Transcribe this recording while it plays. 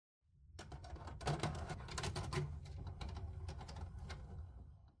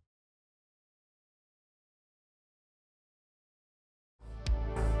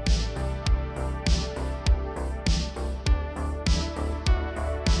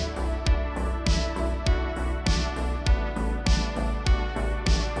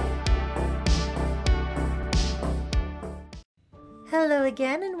Hello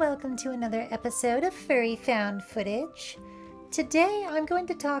again and welcome to another episode of Furry Found Footage. Today I'm going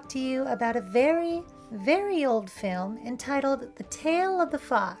to talk to you about a very old film entitled The Tale of the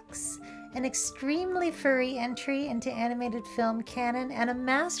Fox, an extremely furry entry into animated film canon and a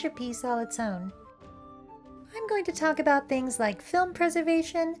masterpiece all its own. I'm going to talk about things like film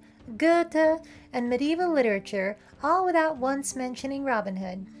preservation, Goethe, and medieval literature, all without once mentioning Robin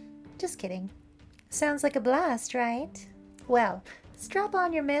Hood. Just kidding. Sounds like a blast, right? Well, strap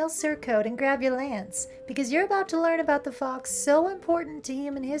on your male surcoat and grab your lance, because you're about to learn about the fox so important to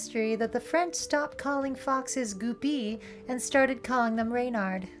human history that the French stopped calling foxes goupilles and started calling them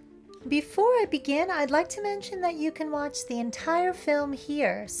Reynard. Before I begin, I'd like to mention that you can watch the entire film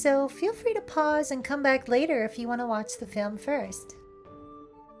here, so feel free to pause and come back later if you want to watch the film first.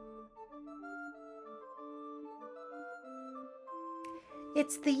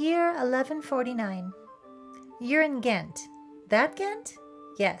 It's the year 1149. You're in Ghent. That Ghent?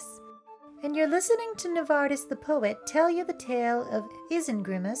 Yes. And you're listening to Novartis the poet tell you the tale of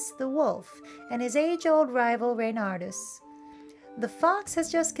Isengrimus the wolf and his age-old rival Reynardus. The fox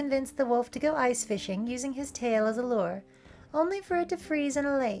has just convinced the wolf to go ice fishing using his tail as a lure, only for it to freeze in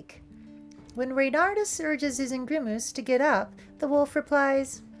a lake. When Reynardus urges Isengrimus to get up, the wolf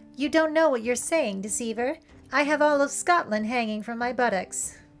replies, "You don't know what you're saying, deceiver. I have all of Scotland hanging from my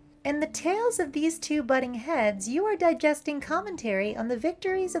buttocks." In the tales of these two butting heads, you are digesting commentary on the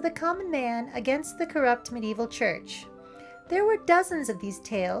victories of the common man against the corrupt medieval church. There were dozens of these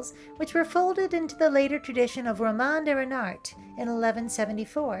tales, which were folded into the later tradition of Roman de Renart in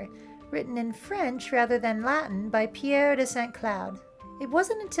 1174, written in French rather than Latin by Pierre de Saint Cloud. It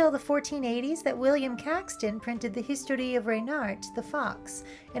wasn't until the 1480s that William Caxton printed the History of Reynard the Fox,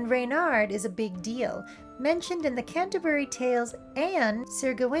 and Reynard is a big deal, mentioned in the Canterbury Tales and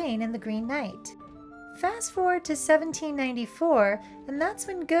Sir Gawain in the Green Knight. Fast forward to 1794, and that's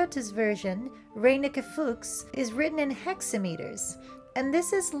when Goethe's version, Reynard the Fox, is written in hexameters, and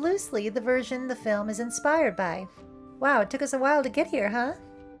this is loosely the version the film is inspired by. Wow, it took us a while to get here, huh?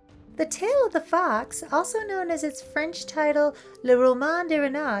 The Tale of the Fox, also known as its French title Le Roman de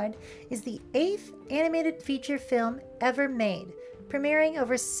Renard, is the 8th animated feature film ever made, premiering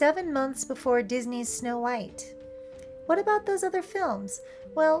over 7 months before Disney's Snow White. What about those other films?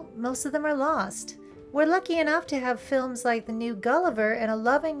 Well, most of them are lost. We're lucky enough to have films like The New Gulliver and a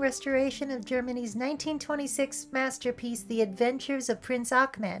loving restoration of Germany's 1926 masterpiece The Adventures of Prince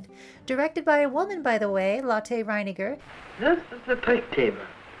Ahmed, directed by a woman, by the way, Lotte Reiniger. This is the trick table.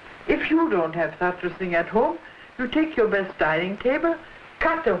 If you don't have such a thing at home, you take your best dining table,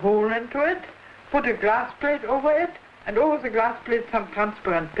 cut a hole into it, put a glass plate over it, and over the glass plate some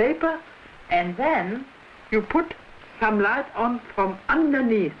transparent paper, and then you put some light on from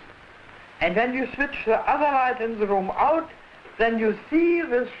underneath. And when you switch the other light in the room out, then you see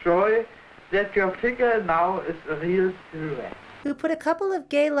with joy that your figure now is a real silhouette. Who put a couple of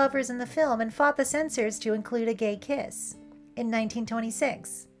gay lovers in the film and fought the censors to include a gay kiss in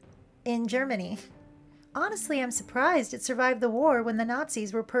 1926 in Germany. Honestly, I'm surprised it survived the war when the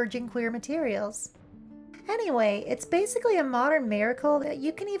Nazis were purging queer materials. Anyway, it's basically a modern miracle that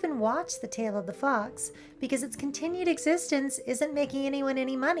you can even watch The Tale of the Fox, because its continued existence isn't making anyone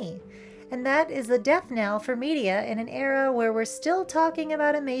any money. And that is the death knell for media in an era where we're still talking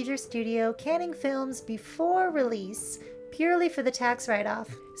about a major studio canning films before release, purely for the tax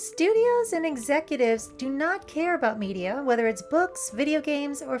write-off. Studios and executives do not care about media, whether it's books, video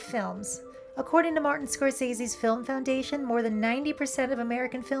games, or films. According to Martin Scorsese's Film Foundation, more than 90% of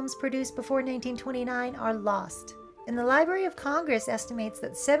American films produced before 1929 are lost. And the Library of Congress estimates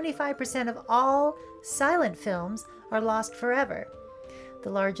that 75% of all silent films are lost forever. The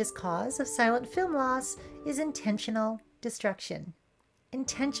largest cause of silent film loss is intentional destruction.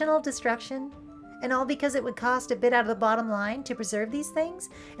 Intentional destruction? And all because it would cost a bit out of the bottom line to preserve these things,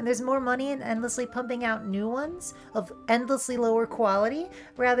 and there's more money in endlessly pumping out new ones of endlessly lower quality,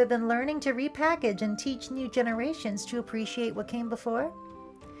 rather than learning to repackage and teach new generations to appreciate what came before?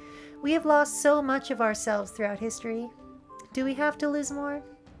 We have lost so much of ourselves throughout history. Do we have to lose more?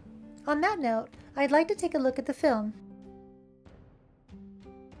 On that note, I'd like to take a look at the film.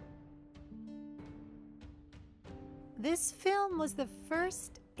 This film was the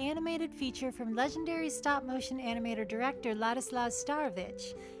first animated feature from legendary stop-motion animator director Ladislav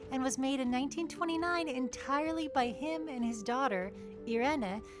Starevich, and was made in 1929 entirely by him and his daughter,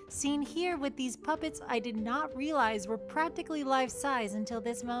 Irene, seen here with these puppets I did not realize were practically life-size until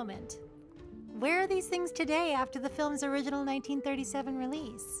this moment. Where are these things today after the film's original 1937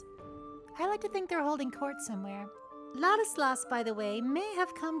 release? I like to think they're holding court somewhere. Ladislas, by the way, may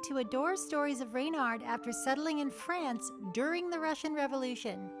have come to adore stories of Reynard after settling in France during the Russian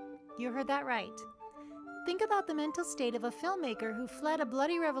Revolution. You heard that right. Think about the mental state of a filmmaker who fled a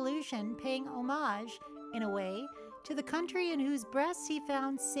bloody revolution, paying homage, in a way, to the country in whose breasts he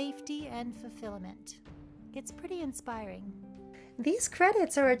found safety and fulfillment. It's pretty inspiring. These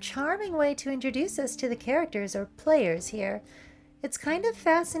credits are a charming way to introduce us to the characters or players here. It's kind of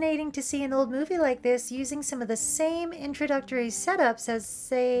fascinating to see an old movie like this using some of the same introductory setups as,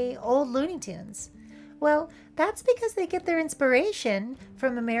 say, old Looney Tunes. Well, that's because they get their inspiration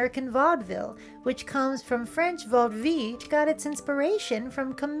from American vaudeville, which comes from French vaudeville, which got its inspiration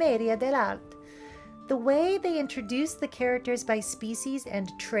from Commedia dell'arte. The way they introduce the characters by species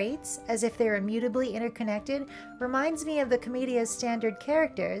and traits, as if they're immutably interconnected, reminds me of the Commedia's standard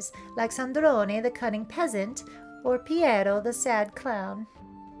characters, like Sandrone, the cunning peasant, or Piero, the sad clown.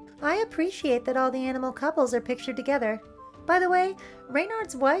 I appreciate that all the animal couples are pictured together. By the way,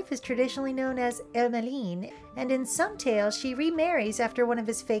 Reynard's wife is traditionally known as Ermeline, and in some tales she remarries after one of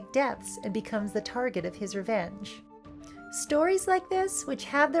his fake deaths and becomes the target of his revenge. Stories like this, which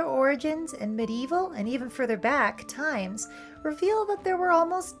have their origins in medieval and even further back times, reveal that there were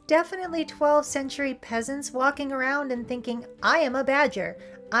almost definitely 12th century peasants walking around and thinking, I am a badger,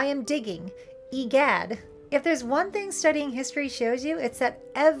 I am digging, egad. If there's one thing studying history shows you, it's that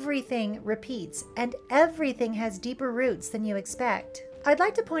everything repeats and everything has deeper roots than you expect. I'd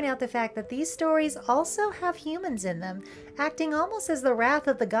like to point out the fact that these stories also have humans in them, acting almost as the wrath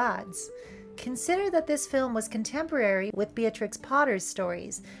of the gods. Consider that this film was contemporary with Beatrix Potter's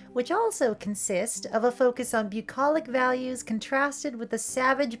stories, which also consist of a focus on bucolic values contrasted with the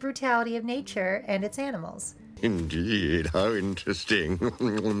savage brutality of nature and its animals. Indeed, how interesting.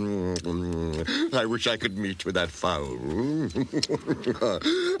 I wish I could meet with that fowl.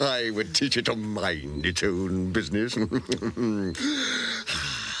 I would teach it to mind its own business.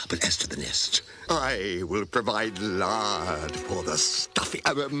 But as to the nest, I will provide lard for the stuffing,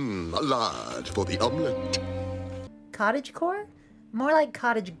 lard for the omelette. Cottagecore? More like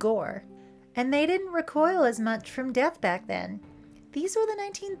cottage gore. And they didn't recoil as much from death back then. These were the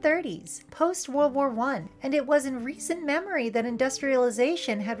 1930s, post-World War I, and it was in recent memory that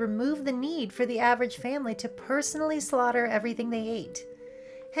industrialization had removed the need for the average family to personally slaughter everything they ate.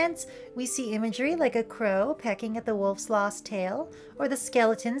 Hence, we see imagery like a crow pecking at the wolf's lost tail, or the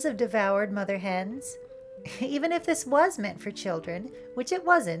skeletons of devoured mother hens. Even if this was meant for children, which it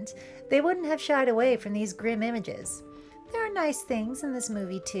wasn't, they wouldn't have shied away from these grim images. There are nice things in this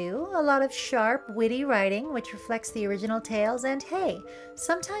movie too, a lot of sharp, witty writing which reflects the original tales, and hey,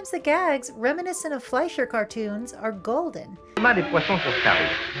 sometimes the gags, reminiscent of Fleischer cartoons, are golden. Des poissons pour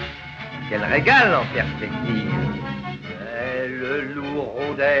Starevich. Quel régal en perspective. Le loup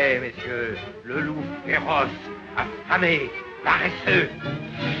rôdait, messieurs, le loup féroce, affamé, paresseux.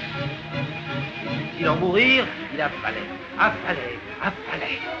 S'il en mourir, il affalait, affalait,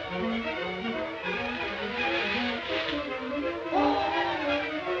 affalait.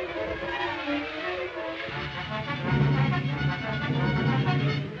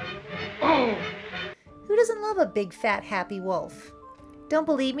 Who doesn't love a big, fat, happy wolf? Don't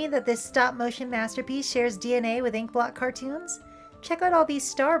believe me that this stop-motion masterpiece shares DNA with inkblot cartoons? Check out all these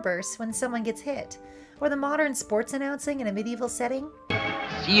starbursts when someone gets hit, or the modern sports announcing in a medieval setting.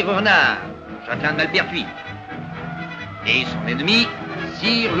 Sire Renard, châtelain de Malpertuis, et son ennemi,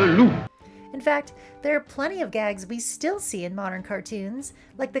 Sire le Loup. In fact, there are plenty of gags we still see in modern cartoons,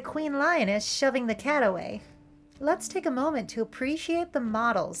 like the Queen Lioness shoving the cat away. Let's take a moment to appreciate the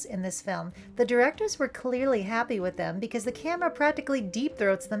models in this film. The directors were clearly happy with them because the camera practically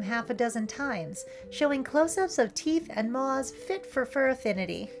deep-throats them half a dozen times, showing close-ups of teeth and maws fit for fur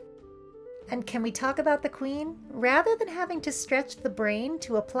affinity. And can we talk about the Queen? Rather than having to stretch the brain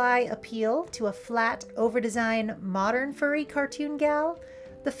to apply appeal to a flat, over-designed, modern furry cartoon gal,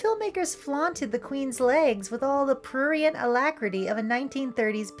 the filmmakers flaunted the Queen's legs with all the prurient alacrity of a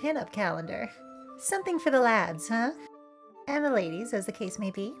 1930s pin-up calendar. Something for the lads, huh? And the ladies, as the case may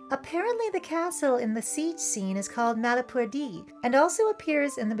be. Apparently the castle in the siege scene is called Maleperdi, and also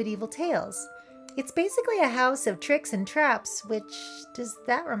appears in the medieval tales. It's basically a house of tricks and traps, which, does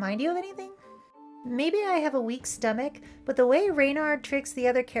that remind you of anything? Maybe I have a weak stomach, but the way Reynard tricks the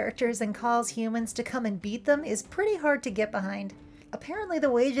other characters and calls humans to come and beat them is pretty hard to get behind. Apparently the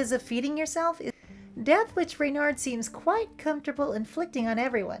wages of feeding yourself is death, which Reynard seems quite comfortable inflicting on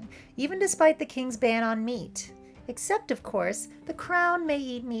everyone, even despite the king's ban on meat. Except, of course, the crown may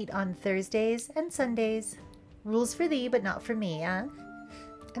eat meat on Thursdays and Sundays. Rules for thee, but not for me, huh?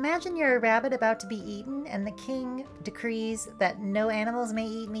 Imagine you're a rabbit about to be eaten and the king decrees that no animals may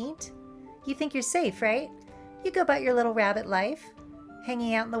eat meat. You think you're safe, right? You go about your little rabbit life,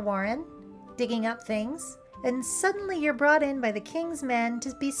 hanging out in the warren, digging up things, and suddenly you're brought in by the king's men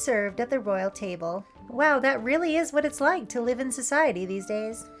to be served at the royal table. Wow, that really is what it's like to live in society these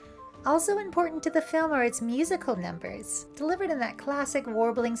days. Also important to the film are its musical numbers, delivered in that classic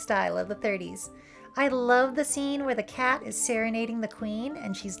warbling style of the 30s. I love the scene where the cat is serenading the queen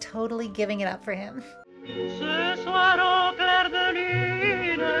and she's totally giving it up for him. Ce soir au clair de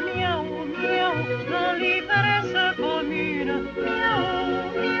lune, miaou, miaou, dans l'ivresse commune,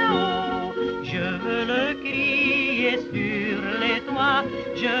 miaou, miaou, je veux le crier sur les toits,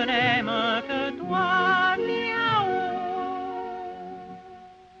 je n'aime que toi, miaou.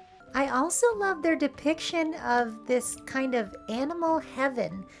 I also love their depiction of this kind of animal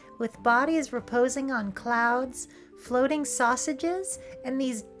heaven with bodies reposing on clouds, floating sausages, and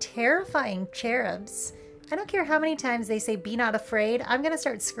these terrifying cherubs. I don't care how many times they say be not afraid, I'm gonna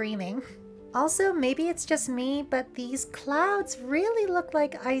start screaming. Also, maybe it's just me, but these clouds really look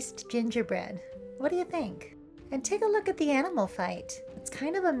like iced gingerbread. What do you think? And take a look at the animal fight. It's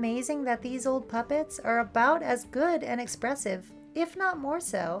kind of amazing that these old puppets are about as good and expressive, if not more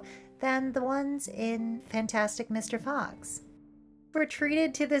so, than the ones in Fantastic Mr. Fox. We're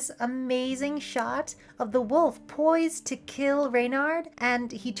treated to this amazing shot of the wolf poised to kill Reynard,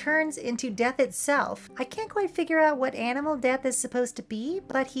 and he turns into death itself. I can't quite figure out what animal death is supposed to be,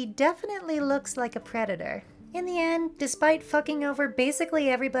 but he definitely looks like a predator. In the end, despite fucking over basically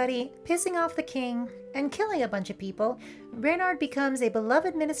everybody, pissing off the king, and killing a bunch of people, Reynard becomes a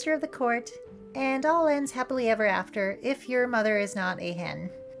beloved minister of the court, and all ends happily ever after if your mother is not a hen.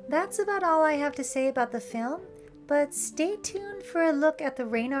 That's about all I have to say about the film. But stay tuned for a look at the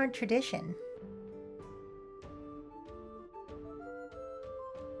Reynard tradition.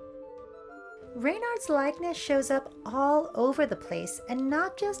 Reynard's likeness shows up all over the place, and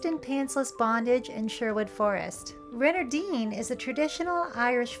not just in Pantsless Bondage and Sherwood Forest. Reynardine is a traditional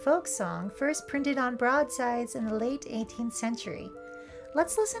Irish folk song first printed on broadsides in the late 18th century.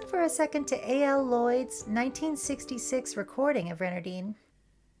 Let's listen for a second to A.L. Lloyd's 1966 recording of Reynardine.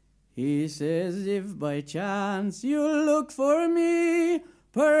 He says, if by chance you'll look for me,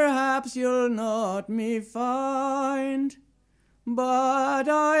 perhaps you'll not me find. But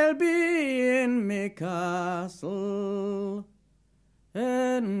I'll be in me castle,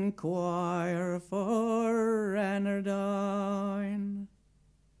 enquire for Reynardine.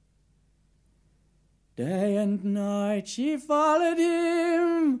 Day and night she followed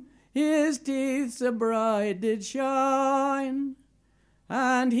him, his teeth so bright did shine.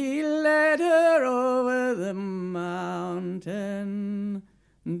 And he led her over the mountain,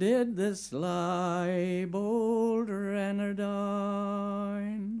 did the sly bold Reynardine.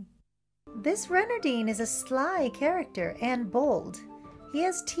 This Reynardine is a sly character and bold. He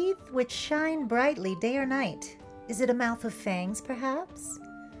has teeth which shine brightly day or night. Is it a mouth of fangs, perhaps?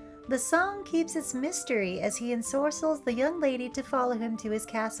 The song keeps its mystery as he ensorcels the young lady to follow him to his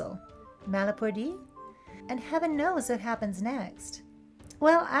castle. Malapordi? And heaven knows what happens next.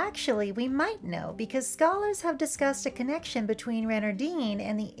 Well, actually, we might know, because scholars have discussed a connection between Reynardine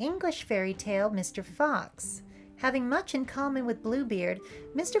and the English fairy tale Mr. Fox. Having much in common with Bluebeard,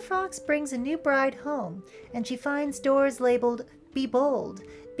 Mr. Fox brings a new bride home, and she finds doors labeled, be bold,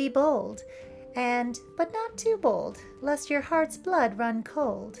 and, but not too bold, lest your heart's blood run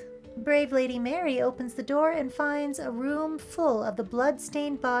cold. Brave Lady Mary opens the door and finds a room full of the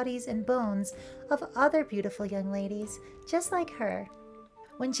blood-stained bodies and bones of other beautiful young ladies, just like her.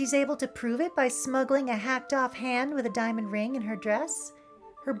 When she's able to prove it by smuggling a hacked-off hand with a diamond ring in her dress,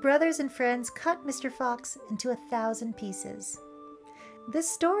 her brothers and friends cut Mr. Fox into 1,000 pieces. This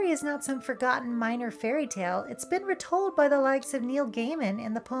story is not some forgotten minor fairy tale. It's been retold by the likes of Neil Gaiman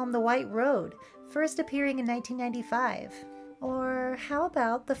in the poem The White Road, first appearing in 1995. Or how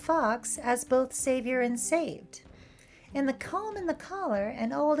about the fox as both savior and saved? In The Comb and the Collar,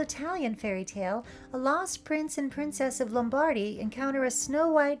 an old Italian fairy tale, a lost prince and princess of Lombardy encounter a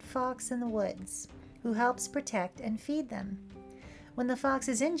snow-white fox in the woods, who helps protect and feed them. When the fox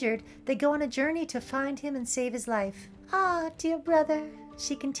is injured, they go on a journey to find him and save his life. "Ah, dear brother,"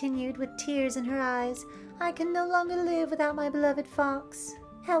 she continued with tears in her eyes, "I can no longer live without my beloved fox.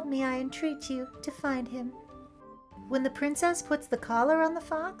 Help me, I entreat you, to find him." When the princess puts the collar on the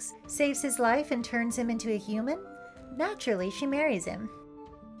fox, saves his life and turns him into a human, naturally, she marries him.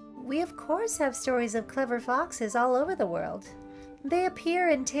 We of course have stories of clever foxes all over the world. They appear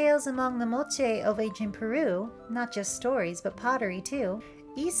in tales among the moche of ancient Peru, not just stories but pottery too,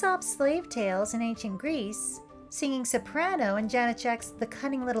 Aesop's slave tales in ancient Greece, singing soprano in Janacek's The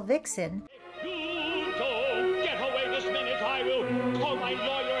Cunning Little Vixen, You don't get away this minute, I will call my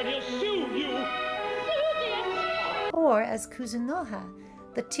lawyer and he'll sue you. Sue, dear, or as Kuzunoha,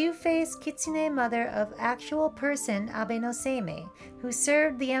 the two-faced kitsune mother of actual person Abe no Seimei, who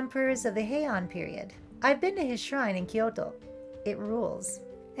served the emperors of the Heian period. I've been to his shrine in Kyoto. It rules.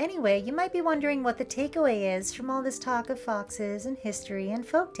 Anyway, you might be wondering what the takeaway is from all this talk of foxes and history and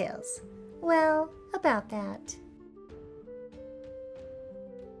folktales. Well, about that.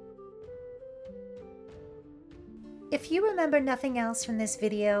 If you remember nothing else from this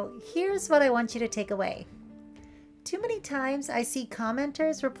video, here's what I want you to take away. Too many times I see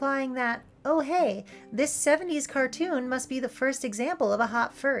commenters replying that, oh hey, this 70s cartoon must be the first example of a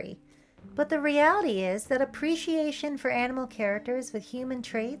hot furry. But the reality is that appreciation for animal characters with human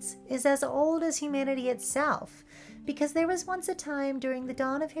traits is as old as humanity itself, because there was once a time during the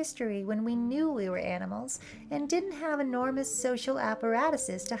dawn of history when we knew we were animals and didn't have enormous social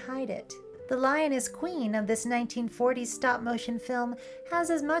apparatuses to hide it. The lioness queen of this 1940s stop-motion film has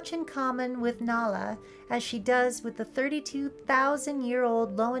as much in common with Nala as she does with the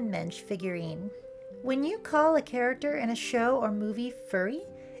 32,000-year-old Lowenmensch figurine. When you call a character in a show or movie furry,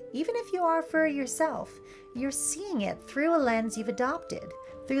 even if you are furry yourself, you're seeing it through a lens you've adopted,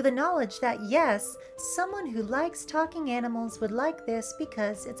 through the knowledge that yes, someone who likes talking animals would like this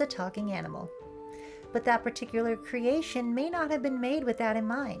because it's a talking animal. But that particular creation may not have been made with that in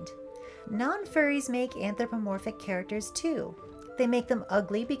mind. Non-furries make anthropomorphic characters too. They make them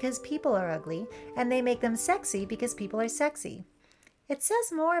ugly because people are ugly, and they make them sexy because people are sexy. It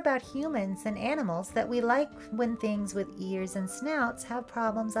says more about humans than animals that we like when things with ears and snouts have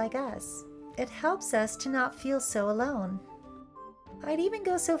problems like us. It helps us to not feel so alone. I'd even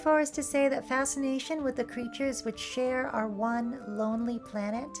go so far as to say that fascination with the creatures which share our one lonely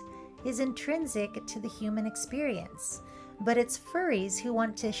planet is intrinsic to the human experience. But it's furries who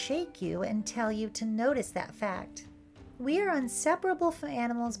want to shake you and tell you to notice that fact. We are inseparable from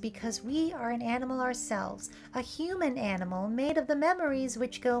animals because we are an animal ourselves, a human animal made of the memories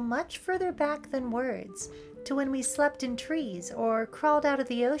which go much further back than words, to when we slept in trees or crawled out of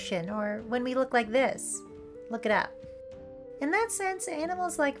the ocean or when we look like this. Look it up. In that sense,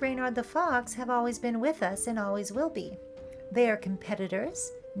 animals like Reynard the Fox have always been with us and always will be. They are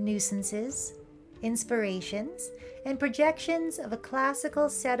competitors, nuisances, inspirations, and projections of a classical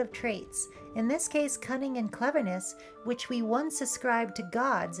set of traits, in this case cunning and cleverness, which we once ascribed to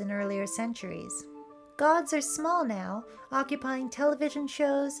gods in earlier centuries. Gods are small now, occupying television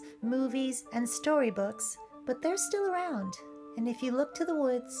shows, movies, and storybooks, but they're still around, and if you look to the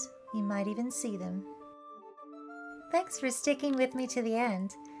woods, you might even see them. Thanks for sticking with me to the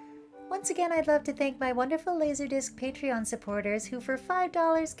end. Once again, I'd love to thank my wonderful Laserdisc Patreon supporters who for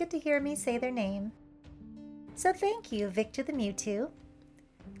 $5 get to hear me say their name. So thank you, Victor the Mewtwo,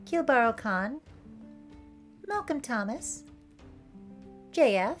 Kilbaro Khan, Malcolm Thomas,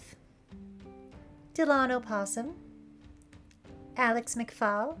 JF, Delano Possum, Alex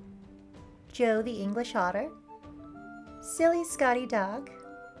McFall, Joe the English Otter, Silly Scotty Dog,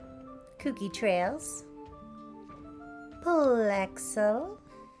 Kooky Trails, Plexel,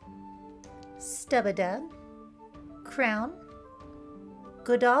 Stubadub, Crown,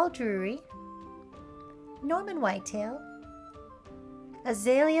 Goodall Drury, Norman Whitetail,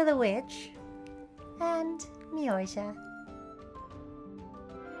 Azalea the Witch, and Miorja.